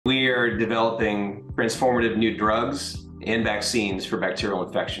we're developing transformative new drugs and vaccines for bacterial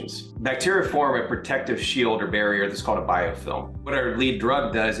infections. Bacteria form a protective shield or barrier that's called a biofilm. What our lead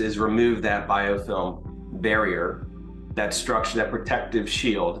drug does is remove that biofilm barrier, that structure, that protective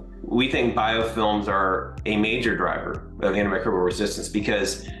shield. We think biofilms are a major driver of antimicrobial resistance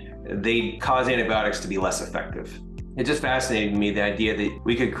because they cause antibiotics to be less effective. It just fascinated me, the idea that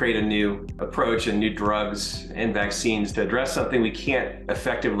we could create a new approach and new drugs and vaccines to address something we can't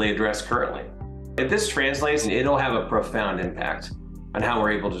effectively address currently. If this translates, it'll have a profound impact on how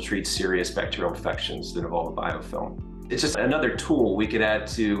we're able to treat serious bacterial infections that involve a biofilm. It's just another tool we could add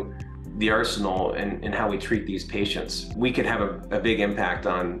to the arsenal in how we treat these patients. We could have a big impact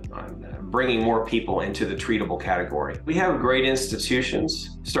on bringing more people into the treatable category. We have great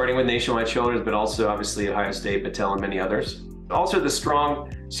institutions, starting with Nationwide Children's, but also obviously Ohio State, Battelle, and many others. Also the strong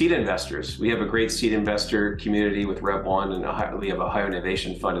seed investors. We have a great seed investor community with Rev1, and we have Ohio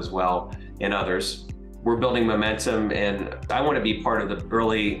Innovation Fund as well, and others. We're building momentum, and I want to be part of the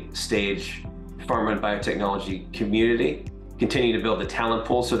early stage pharma and biotechnology community, continue to build the talent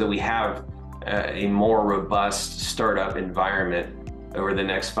pool so that we have a more robust startup environment over the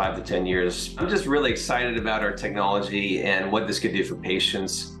next 5 to 10 years. I'm just really excited about our technology and what this could do for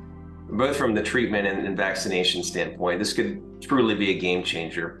patients, both from the treatment and vaccination standpoint. This could truly be a game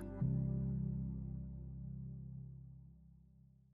changer.